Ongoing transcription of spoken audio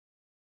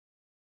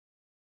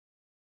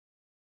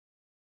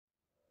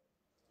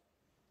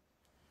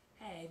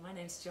Hi, my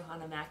name's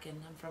Johannah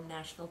Mackin. I'm from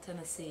Nashville,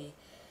 Tennessee.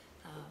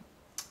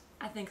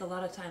 I think a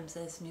lot of times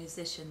as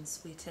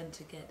musicians we tend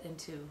to get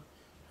into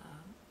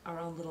our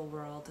own little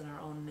world and our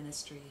own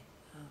ministry.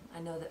 I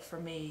know that for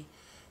me,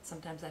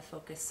 sometimes I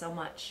focus so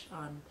much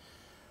on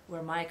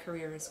where my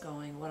career is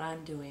going, what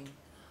I'm doing.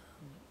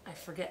 I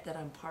forget that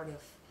I'm part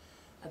of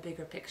a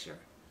bigger picture.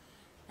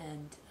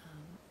 And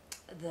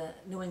the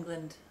New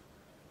England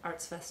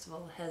Arts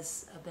Festival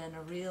has been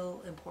a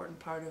real important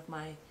part of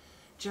my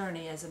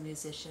journey as a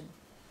musician.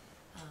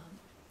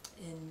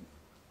 In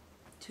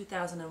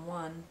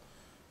 2001,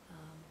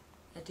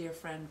 a dear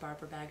friend,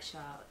 Barbara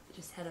Bagshaw,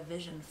 just had a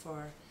vision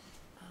for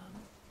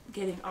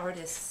getting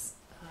artists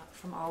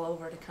from all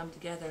over to come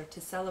together to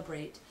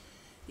celebrate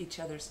each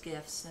other's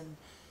gifts. And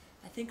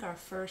I think our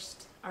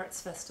first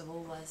arts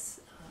festival was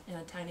in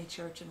a tiny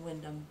church in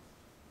Windham,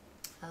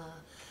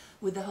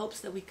 with the hopes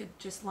that we could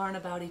just learn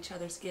about each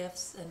other's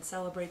gifts and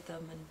celebrate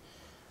them. And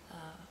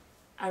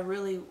I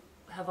really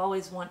have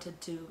always wanted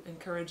to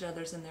encourage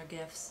others in their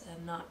gifts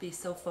and not be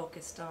so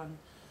focused on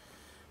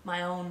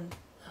my own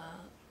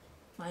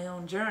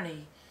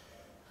journey.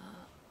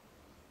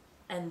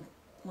 And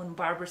when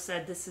Barbara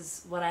said, "This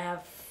is what I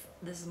have,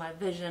 this is my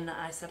vision,"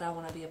 I said, I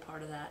want to be a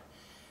part of that.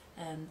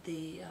 And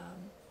the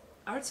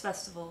Arts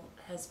Festival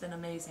has been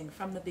amazing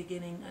from the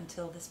beginning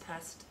until this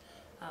past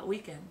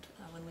weekend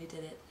when we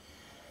did it.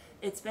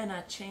 It's been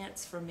a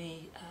chance for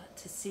me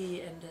to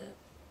see and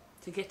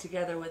to get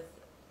together with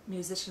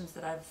musicians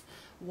that I've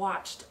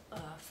watched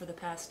for the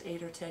past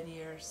 8 or 10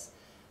 years.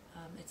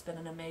 It's been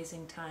an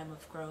amazing time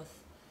of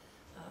growth.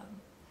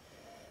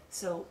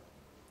 So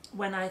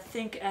when I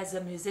think as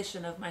a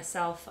musician of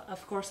myself,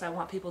 of course I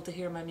want people to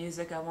hear my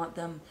music, I want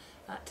them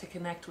to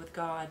connect with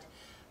God.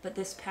 But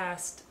this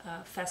past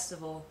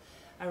festival,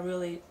 I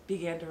really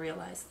began to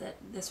realize that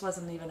this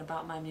wasn't even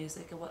about my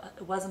music.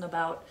 It wasn't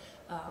about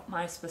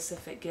my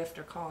specific gift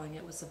or calling.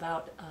 It was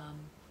about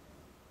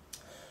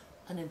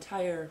an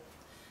entire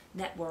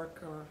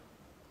network or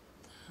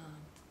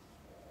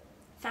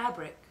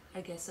fabric, I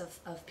guess,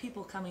 of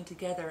people coming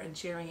together and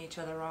cheering each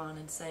other on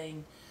and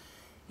saying,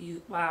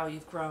 wow,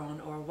 you've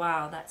grown, or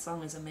wow, that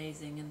song is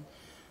amazing. And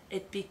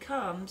it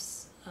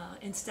becomes,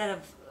 instead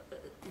of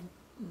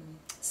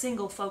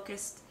single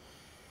focused,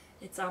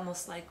 it's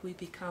almost like we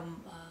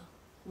become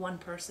one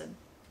person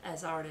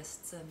as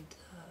artists and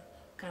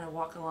kind of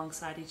walk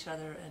alongside each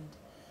other and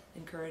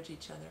encourage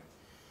each other.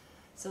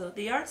 So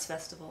the Arts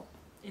Festival,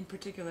 in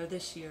particular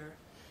this year,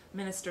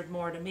 ministered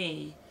more to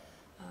me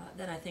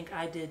than I think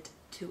I did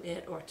to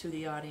it or to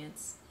the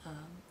audience.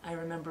 I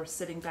remember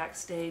sitting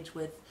backstage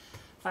with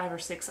 5 or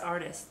 6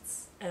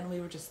 artists, and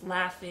we were just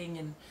laughing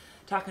and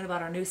talking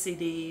about our new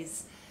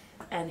CDs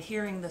and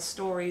hearing the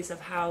stories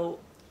of how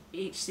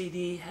each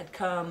CD had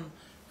come,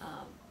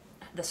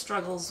 the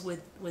struggles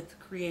with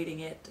creating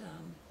it.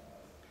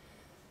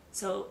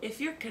 So if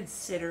you're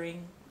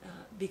considering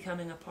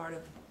becoming a part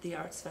of the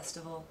Arts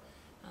Festival,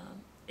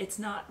 it's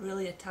not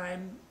really a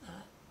time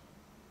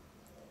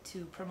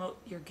to promote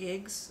your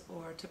gigs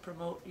or to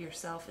promote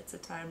yourself. It's a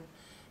time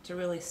to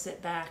really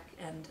sit back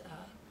and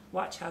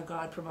watch how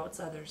God promotes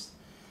others,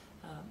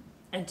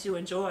 and to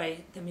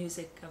enjoy the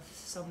music of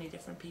so many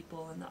different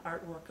people and the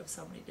artwork of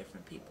so many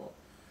different people.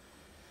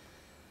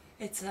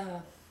 It's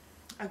a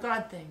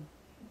God thing.